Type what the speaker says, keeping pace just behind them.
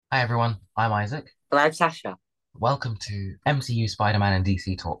Hi everyone, I'm Isaac. And I'm Sasha. Welcome to MCU Spider-Man and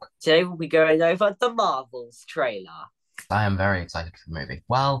DC Talk. Today we'll be going over the Marvels trailer. I am very excited for the movie.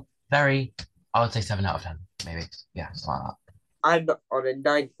 Well, very, I would say 7 out of 10, maybe. Yeah, something like I'm on a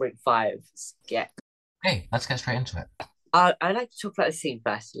 9.5 scale. that. Okay, let's get straight into it. I'd like to talk about the scene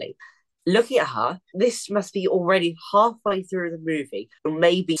firstly. Looking at her, this must be already halfway through the movie, or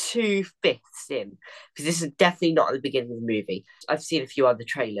maybe two-fifths in, because this is definitely not at the beginning of the movie. I've seen a few other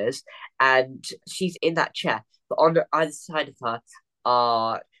trailers, and she's in that chair, but on either side of her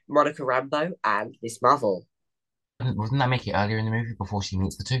are Monica Rambeau and Miss Marvel. Wouldn't that make it earlier in the movie before she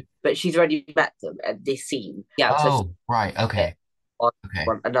meets the two? But she's already met them at this scene. Yeah, so Oh, right, it okay, on, okay.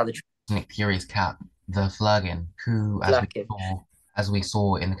 on another Nick Fury's Cap, the Flurgin, who, Flerken. as we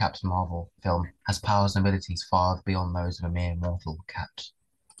saw in the Captain Marvel film, has powers and abilities far beyond those of a mere mortal cat.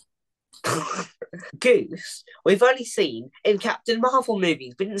 Goose, we've only seen in Captain Marvel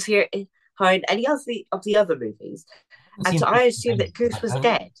movies. We didn't see her in any of the other movies. I haven't And seen so Goose I in assumed that ages. I Goose was don't.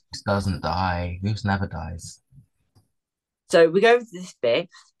 dead. Goose doesn't die. Goose never dies. So we go into this bit.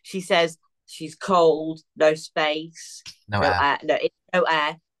 She says she's cold, no space, No no air. air, no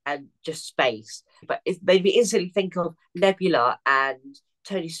air, and just space. But it made me instantly think of Nebula and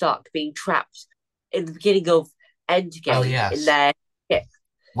Tony Stark being trapped in the beginning of Oh Endgame in yes, their ship. Yeah,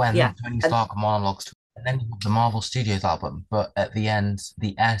 when Tony and Stark monologues to, and then you have the Marvel Studios album, but at the end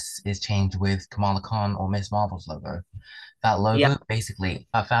the S is changed with Kamala Khan or Miss Marvel's logo. That yeah, logo basically,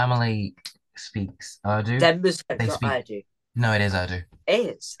 a family speaks Urdu. them was They not speak. Urdu. No, it is Urdu.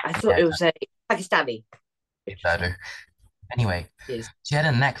 It is. I thought Yeah, it was a Pakistani. it's Urdu. Anyway, Is she had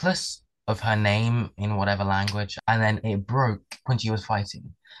a necklace of her name in whatever language, and then it broke when she was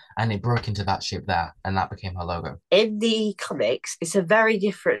fighting, and it broke into that shape there, and that became her logo. in the comics, it's a very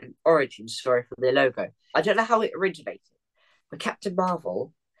different origin story from the logo. I don't know how it originated, but Captain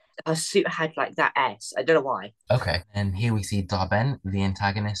Marvel, her suit had like that S. I don't know why. Okay, and here we see Darben, the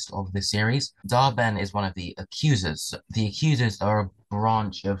antagonist of the series. Darben is one of the accusers. The accusers are a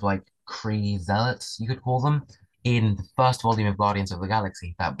branch of like Kree zealots, you could call them. In the first volume of Guardians of the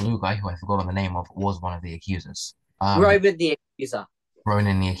Galaxy, that blue guy who I forgot on the name of was one of the accusers. Roman the Accuser.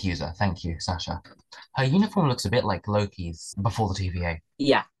 Ronan the Accuser. Thank you, Sasha. Her uniform looks a bit like Loki's before the TVA.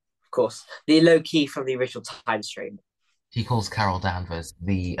 Yeah, of course. The Loki from the original time stream. He calls Carol Danvers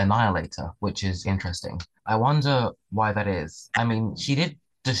the Annihilator, which is interesting. I wonder why that is. I mean, she did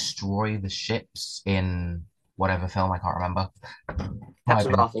destroy the ships in whatever film, I can't remember. Might have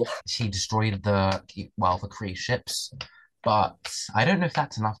Captain been. Marvel. She destroyed the Kree ships, but I don't know if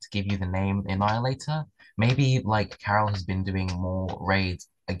that's enough to give you the name Annihilator. Maybe like Carol has been doing more raids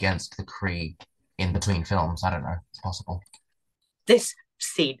against the Kree in between films. I don't know. It's possible. This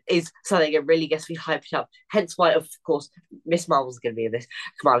scene is something that really gets me hyped up. Hence why, of course, Miss Marvel's going to be in this,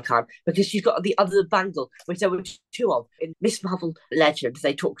 Kamala Khan, because she's got the other bangle, which there were two of. In Miss Marvel Legend,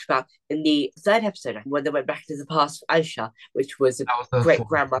 they talked about in the third episode when they went back to the past of Aisha, which was a That was the great fourth.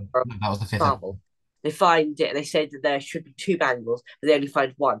 grandmother of No, that was the fifth Marvel. episode. They find it and they say that there should be two bangles, but they only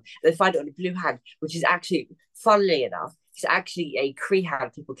find one. They find it on a blue hand, which is actually, funnily enough, it's actually a Kree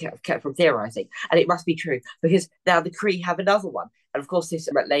hand people kept from theorizing. And it must be true because now the Kree have another one. And of course, this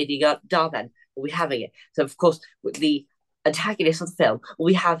Lady Darman will be having it. So, of course, the antagonist of the film will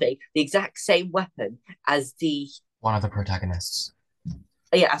be having the exact same weapon as the, One of the protagonists.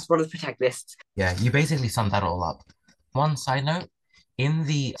 yeah, as one of the protagonists. Yeah, you basically summed that all up. One side note, in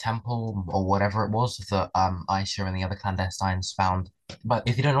the temple or whatever it was that Aisha and the other clandestines found. But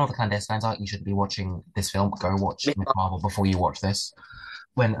if you don't know what the clandestines are, you should be watching this film. Go watch Miss Marvel before you watch this.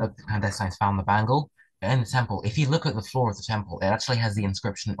 When the clandestines found the bangle in the temple, if you look at the floor of the temple, it actually has the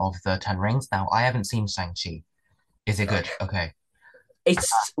inscription of the Ten Rings. Now, I haven't seen Shang-Chi. Is it good? Okay.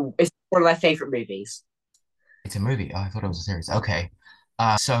 It's one of my favorite movies. It's a movie. Oh, I thought it was a series. Okay.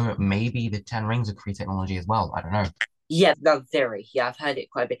 So maybe the Ten Rings are Kree technology as well. I don't know. Yeah, no theory. Yeah, I've heard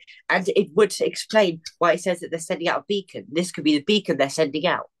it quite a bit. And it would explain why it says that they're sending out a beacon. This could be the beacon they're sending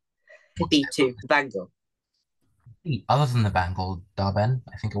out. Could be to Bangle. Other than the Bangle Darben,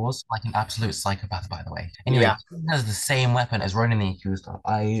 I think it was like an absolute psychopath, by the way. Anyway, Yeah, he has the same weapon as Ronan the Accuser.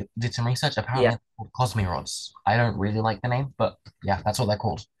 I did some research. Apparently, yeah. they're called Cosmi Rods. I don't really like the name, but yeah, that's what they're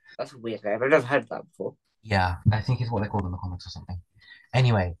called. That's a weird name. I've never heard of that before. Yeah, I think it's what they're called in the comics or something.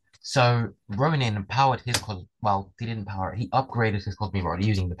 Anyway, so Ronan powered his well, he didn't power it. He upgraded his Cosmi Rod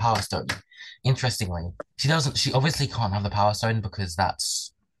using the Power Stone. Interestingly, she obviously can't have the Power Stone because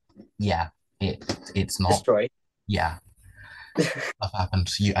that's yeah, it's not. Destroy. Yeah, stuff happened.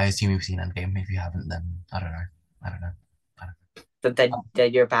 I assume you've seen Endgame. If you haven't, then I don't know. I don't know. I don't But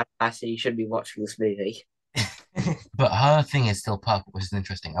then you're a bad person. You shouldn't be watching this movie. know. But her thing is still purple, which is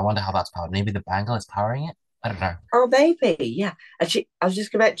interesting. I wonder how that's powered. Maybe the bangle is powering it? I don't know. Oh, maybe, yeah. And I was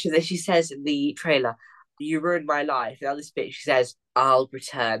just going to mention that she says in the trailer, "You ruined my life." And on this bit, she says, "I'll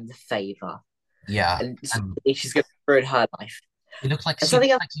return the favor," Yeah. and And she's going to ruin her life. it And looks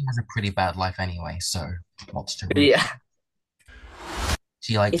something else, like she has a pretty bad life anyway, so what's to ruin? yeah,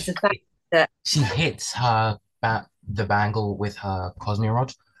 She like it's the fact that she hits the bangle with her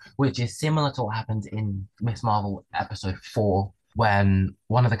Cosmorod, which is similar to what happened in Miss Marvel episode 4 when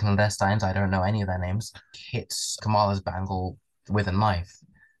one of the clandestines, I don't know any of their names, hits Kamala's bangle with a knife.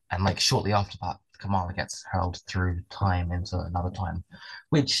 And like shortly after that, Kamala gets hurled through time into another time,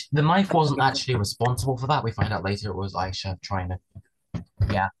 which the knife wasn't actually responsible for that. We find out later it was Aisha trying to,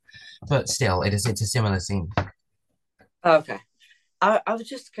 yeah. But still, it's a similar scene. okay. I was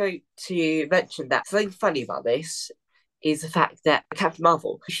just going to mention that something funny about this is the fact that Captain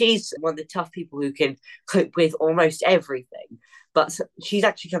Marvel, she's one of the tough people who can cope with almost everything, but she's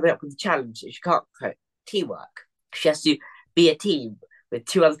actually coming up with a challenge that she can't cope teamwork. She has to be a team with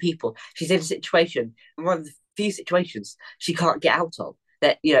two other people. She's in a situation, one of the few situations she can't get out of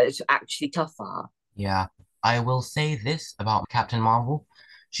that, it's actually tough for her. Yeah, I will say this about Captain Marvel.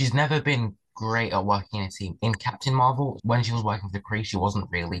 She's never been great at working in a team. In Captain Marvel, when she was working with the Kree, she wasn't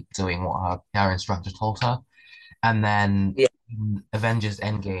really doing what her instructor told her. And then Yeah, in Avengers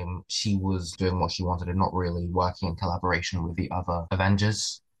Endgame, she was doing what she wanted and not really working in collaboration with the other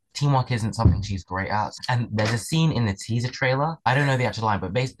Avengers. Teamwork isn't something she's great at. And there's a scene in the teaser trailer. I don't know the actual line,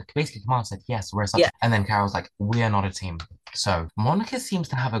 but basically Kamala said, yes, we're such yeah, a... And then Carol's like, we are not a team. So Monica seems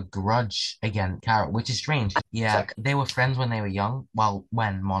to have a grudge against Carol, which is strange. Yeah, exactly. they were friends when they were young. Well,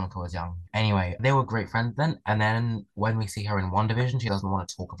 when Monica was young. Anyway, they were great friends then. And then when we see her in WandaVision, she doesn't want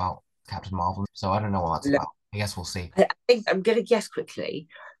to talk about Captain Marvel. So I don't know what that's about. I guess we'll see. I think I'm going to guess quickly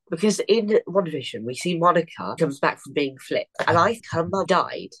because in One Division we see Monica comes back from being flipped, and I I think her mum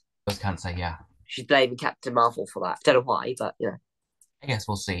died. just can't say yeah. She's blaming Captain Marvel for that. Don't know why, but yeah. I guess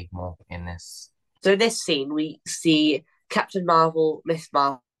we'll see more in this. So in this scene we see Captain Marvel, Miss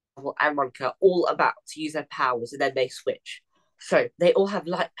Marvel, and Monica all about to use their powers, and then they switch. So they all have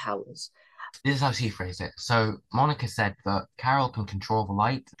light powers. This is how she phrased it. So Monica said that Carol can control the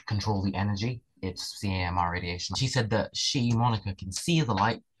light, control the energy. It's CAMR radiation. She said that Monica, can see the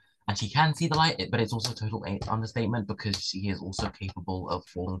light, and she can see the light, but it's also a total understatement because she is also capable of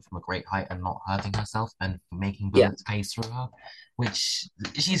falling from a great height and not hurting herself and making Yeah, bullets pace through her, which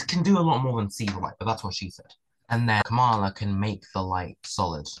she can do a lot more than see the light, but that's what she said. And then Kamala can make the light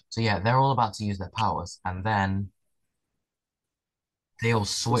solid. So yeah, they're all about to use their powers, and then they'll we'll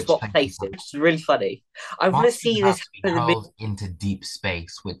switch swap places. places. It's really funny. I want to Monica is see about this to be happen in the hurled into deep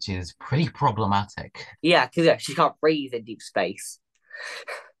space, which is pretty problematic. yeah, because she can't breathe in deep space.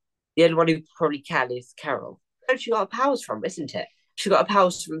 The only one who probably can is Carol. She got her powers from, isn't it? She got her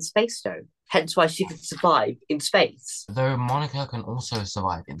powers from the Space Stone. Hence why she can survive in space. Though Monica can also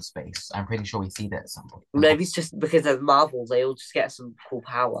survive in space. I'm pretty sure we see that at some point. Maybe it's just because of Marvel, they all just get some cool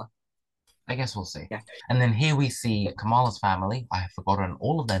power. I guess we'll see. Yeah, And then here we see Kamala's family. I have forgotten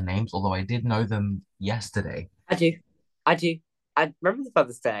all of their names, although I did know them yesterday. I do. I do. I remember the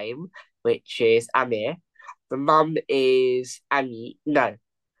mother's name, which is Amir. The mum is Annie. No,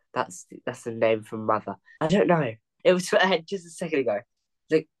 that's the name from mother. I don't know. It was just a second ago.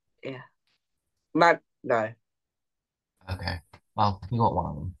 Like, yeah, man. No, Okay. Well, you got one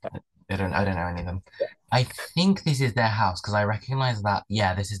of them. I don't know any of them. I think this is their house because I recognize that.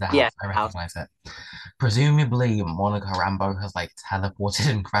 Yeah, this is their yeah, house. I house. recognize it. Presumably, Monica Rambo has like teleported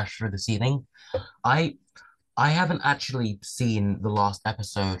and crashed through the ceiling. I I haven't actually seen the last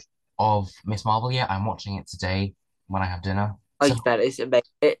episode of Miss Marvel yet. I'm watching it today when I have dinner. Oh, So you bet. It's amazing.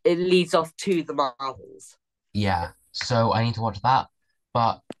 It leads off to the Marvels. yeah, so I need to watch that.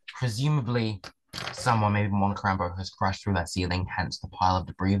 But presumably, someone, maybe Monica Rambeau, has crashed through that ceiling, hence the pile of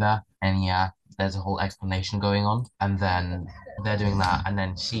debris there. And yeah, there's a whole explanation going on. And then they're doing that, and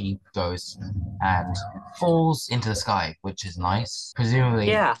then she goes and falls into the sky, which is nice. Presumably,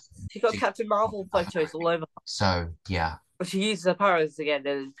 Yeah, she got she, Captain Marvel photos all over. so yeah, But she uses her powers again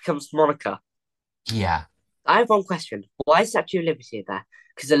and it becomes Monica. yeah. I have one question. Why is Statue of Liberty there?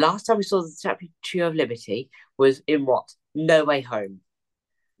 Because the last time we saw the Statue of Liberty was in what? No Way Home,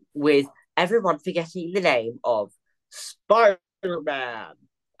 with everyone forgetting the name of Spider-Man.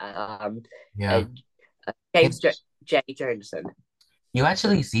 Um, Yeah. and James It's J. Jameson. You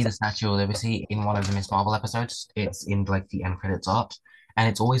actually see the Statue of Liberty in one of the Miss Marvel episodes. It's in like the end credits art, and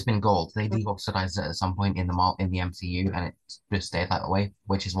it's always been gold. They deoxidized it at some point in the MCU, and it just stayed that way,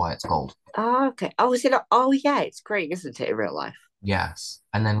 which is why it's gold. Oh, okay. Oh, is it? Oh, yeah, it's green, isn't it, in real life? Yes,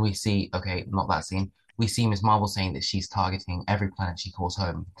 and then we see okay, not that scene. we see Miss Marvel saying that she's targeting every planet she calls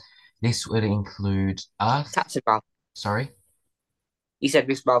home. This would include Earth. Captain Marvel. Sorry. You said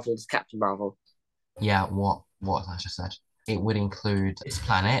Miss Marvel is Captain Marvel. Yeah, what I just said. It would include this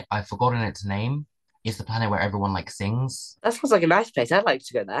planet. I've forgotten its name. It's the planet where everyone like sings. That sounds like a nice place. I'd like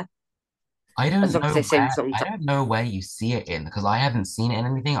to go there. I As don't long as know they sing where something. I don't know where you see it in because I haven't seen it in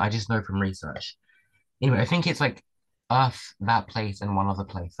anything. I just know from research. Anyway, I think it's like Earth, that place, and one other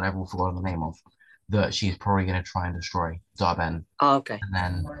place that I've all forgotten the name of that she's probably going to try and destroy Darben. Oh, okay. And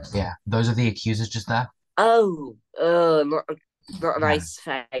then, yeah, those are the accusers just there. Oh, not a Yeah, nice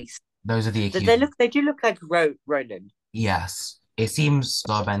face. those are the They accusers. look. They do look like Ronan, Yes, it seems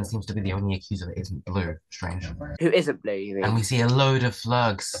Darben seems to be the only accuser that isn't blue. Strange. who isn't blue. You And mean? we see a load of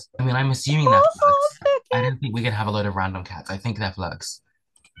Flugs. I mean, I'm assuming they're Oh, Flugs. I Fluffy, don't think we can have a load of random cats. I think they're Flugs.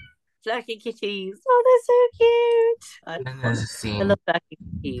 Fluffy kitties. Oh, they're so cute. And then there's a I scene, love Fluffy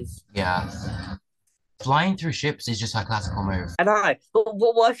kitties. yeah. Flying through ships is just her classical move. I know. But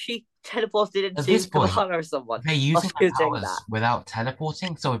what if she teleported At into this point, Kamala or someone they're while using she their was doing that? powers without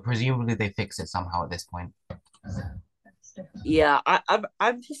teleporting, so presumably they fix it somehow at this point. Yeah,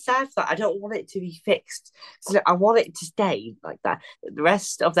 I'm just sad that I don't want it to be fixed. So I want it to stay like that. The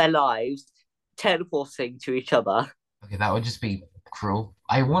rest of their lives teleporting to each other. Okay, that would just be cruel.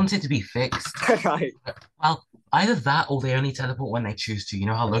 I want it to be fixed. Right. Well, either that or they only teleport when they choose to. You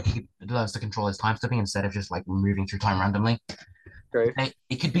know how Loki loves to control his time stepping instead of just like moving through time randomly? True.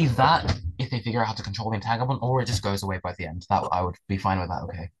 It could be that if they figure out how to control the entanglement, or it just goes away by the end. That I would be fine with that.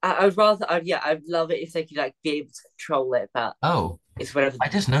 Okay. I would rather, yeah, I'd love it if they could like be able to control it, but Oh, it's whatever. I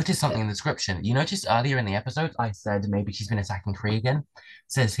just noticed something in the description. You noticed earlier in the episode, I said maybe she's been attacking Kree again. It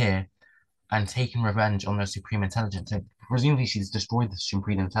says here, and taken revenge on their supreme intelligence. So presumably she's destroyed the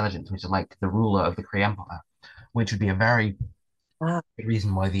supreme intelligence, which is like the ruler of the Kree Empire, which would be a very Ah, good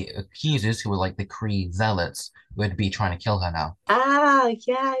reason why the accusers, who were like the Kree zealots, would be trying to kill her now.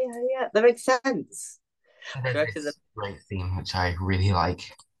 yeah. That makes sense. And there's Go to the this great theme, which I really like.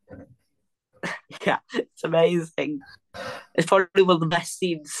 yeah, it's amazing. It's probably one of the best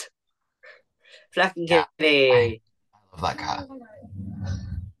scenes. Fucking Yeah, I Kitty. love that cat.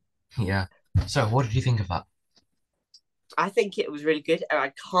 Yeah. So, what did you think of that? I think it was really good, and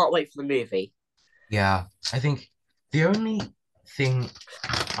I can't wait for the movie. Yeah, I think the only thing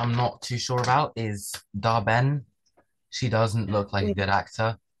I'm not too sure about is Darben. She doesn't look like a good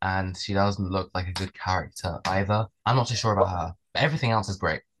actor, and she doesn't look like a good character either. I'm not too sure about her. But everything else is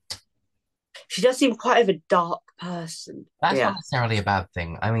great. She does seem quite of a dark person. That's not Yeah. necessarily a bad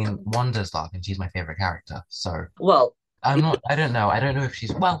thing. I mean, Wanda's dark, and she's my favorite character. So Well, I'm not. I don't know. I don't know if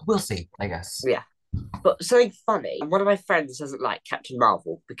she's. Well, we'll see. I guess. yeah. But something funny, one of my friends doesn't like Captain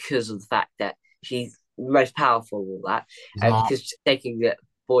Marvel because of the fact that she's most powerful and all that, She's and not. because she's taking the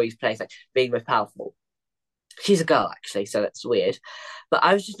boy's place, like being most powerful. She's a girl, actually, so that's weird. But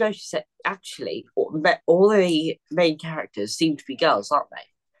I was just noticing that actually all the main characters seem to be girls, aren't they?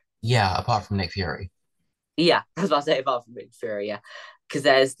 Yeah, apart from Nick Fury. Yeah, I was about to say apart from Nick Fury, yeah. Because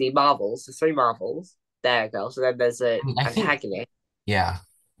there's the Marvels, the three Marvels, they're girls, and then there's a I mean, I think. antagonist. Yeah.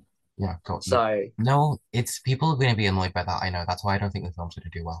 Yeah. Cool. Yeah. So No, it's people are going to be annoyed by that. I know. That's why I don't think the film's going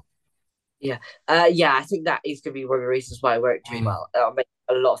to do well. yeah, yeah, I think that is going to be one of the reasons why it won't I do mean, well. It'll make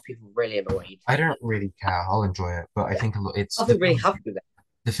a lot of people really annoyed. I don't really care. I'll enjoy it, but I Yeah, think it's nothing really happened with it,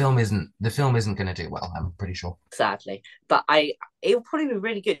 the film isn't going to do well. I'm pretty sure. sadly. But it'll probably be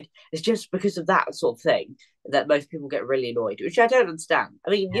really good. It's just because of that sort of thing that most people get really annoyed, which I don't understand.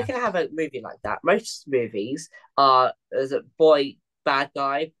 I mean, you Yeah. can have a movie like that. Most movies are there's a boy bad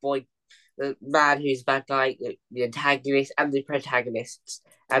guy, boy the man who's a bad guy, the antagonist and the protagonists,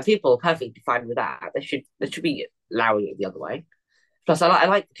 and people are perfectly fine with that. They should be allowing it the other way. Plus, I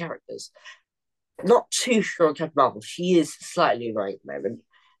like the characters. Not too sure on Captain Marvel. She is slightly annoying at the moment,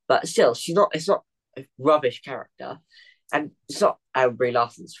 but still, she's not. It's not a rubbish character, and it's not Brie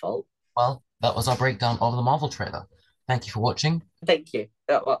Larson's fault. Well, that was our breakdown of the Marvel trailer. Thank you for watching. Thank you.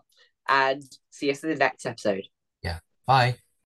 And see you in the next episode. Yeah. Bye.